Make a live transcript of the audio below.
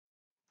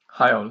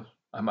Hi all,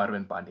 I'm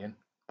Arvind Pandian.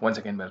 Once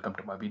again, welcome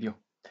to my video.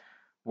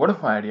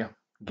 Vodafone Idea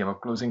gave a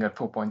closing at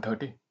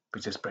 4.30,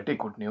 which is pretty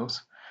good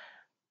news.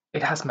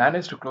 It has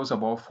managed to close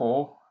above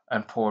 4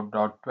 and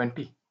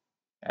 4.20,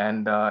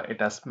 and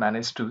it has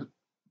managed to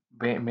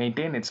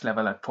maintain its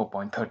level at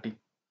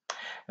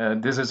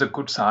 4.30. This is a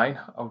good sign,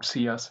 I would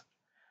see us.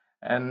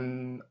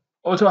 And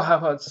also, I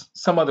have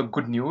some other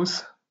good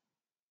news,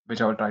 which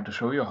I will try to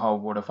show you how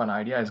Vodafone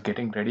Idea is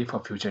getting ready for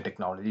future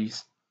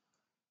technologies.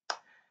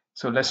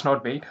 So let's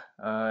not wait.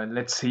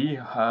 Let's see.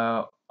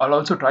 I'll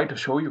also try to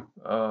show you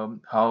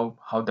how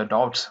the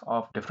dots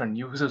of different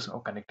users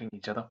are connecting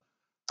each other.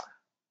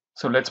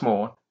 So let's move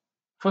on.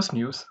 First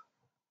news,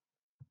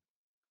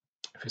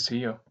 if you see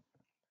here,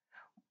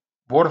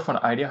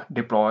 Vodafone Idea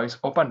deploys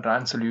Open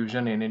RAN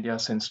solution in India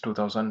since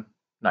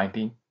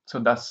 2019. So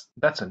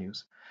that's a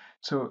news.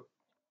 So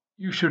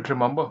you should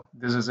remember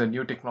this is a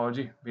new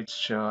technology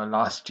which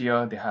last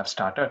year they have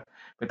started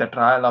with a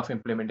trial of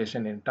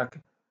implementation in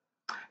Turkey,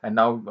 and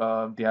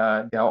now they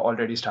are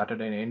already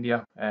started in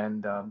India,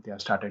 and they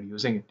have started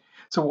using it.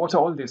 So what's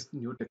all this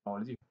new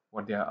technology?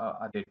 What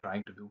are they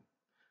trying to do?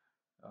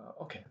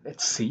 Okay,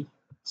 let's see.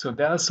 So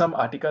there are some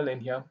article in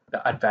here,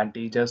 the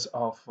advantages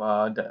of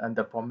and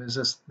the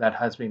promises that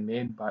has been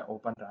made by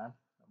Open RAN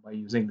by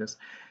using this.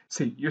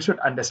 See, you should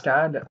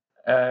understand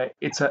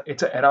it's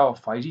a era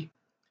of 5G.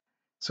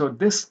 So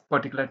this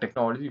particular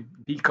technology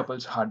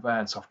decouples hardware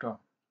and software,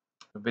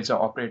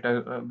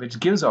 which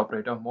gives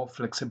operator more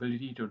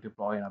flexibility to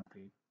deploy and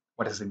upgrade.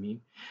 What does it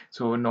mean?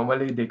 So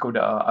normally they could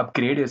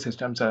upgrade their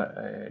systems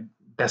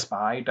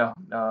despite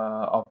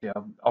of their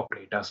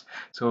operators.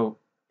 So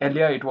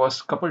earlier it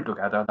was coupled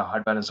together, the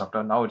hardware and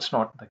software. Now it's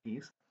not the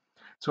case.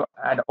 So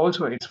and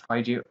also it's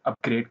 5G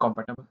upgrade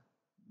compatible,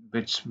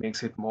 which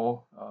makes it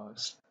more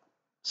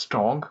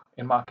strong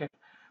in market.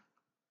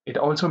 It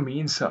also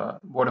means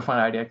Vodafone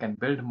Idea can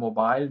build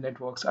mobile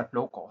networks at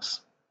low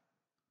cost.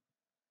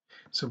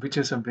 So which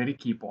is a very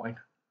key point.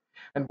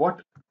 And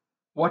what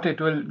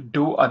it will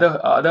do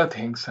other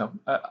things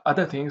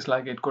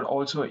like it could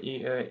also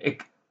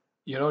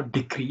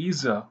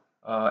decrease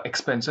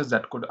expenses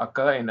that could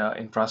occur in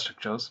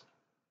infrastructures.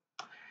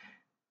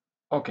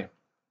 Okay,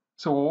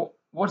 so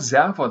what's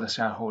there for the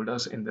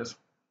shareholders in this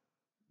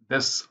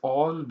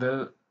all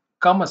will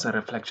come as a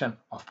reflection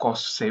of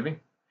cost saving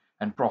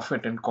and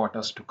profit in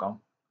quarters to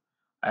come,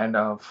 and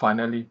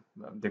finally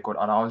they could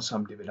announce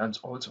some dividends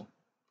also.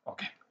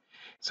 Okay,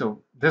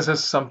 so this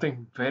is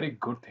something very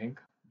good thing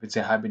which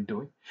they have been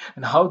doing.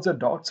 And how the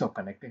dots are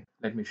connecting,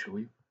 let me show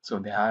you. So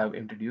they have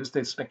introduced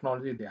this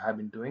technology. They have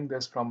been doing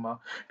this from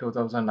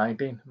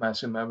 2019,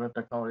 massive memory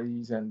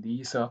technologies and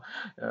these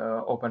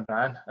Open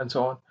RAN and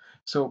so on.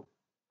 So,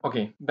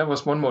 okay, there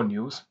was one more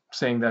news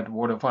saying that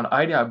Vodafone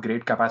Idea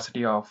upgrade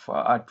capacity of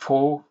at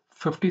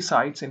 450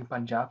 sites in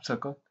Punjab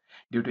circle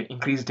due to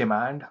increased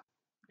demand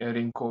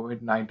during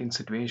COVID-19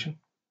 situation.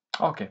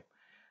 Okay,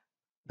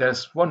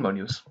 there's one more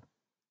news.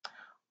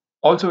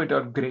 Also, it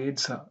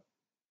upgrades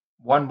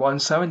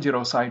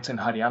 1170 sites in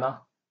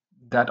Haryana,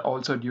 that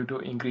also due to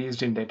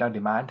increased in data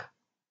demand.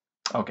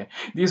 Okay,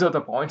 these are the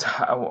points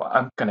how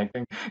I'm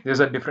connecting. There's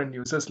a different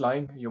users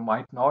line. You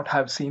might not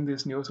have seen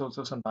this news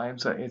also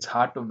sometimes. It's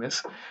hard to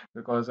miss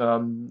because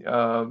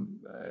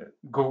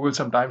Google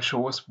sometimes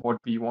shows what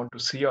we want to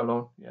see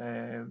alone.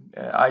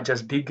 I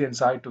just dig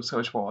inside to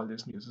search for all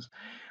these news.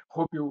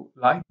 Hope you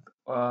like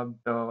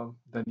the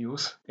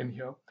news in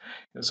here.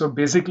 So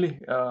basically,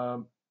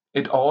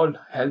 it all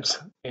helps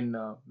in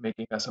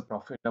making us a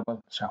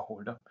profitable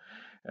shareholder.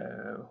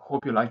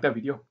 Hope you like the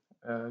video.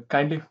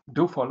 Kindly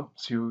do follow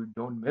so you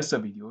don't miss the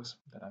videos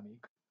that I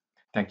make.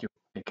 Thank you.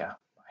 Take care.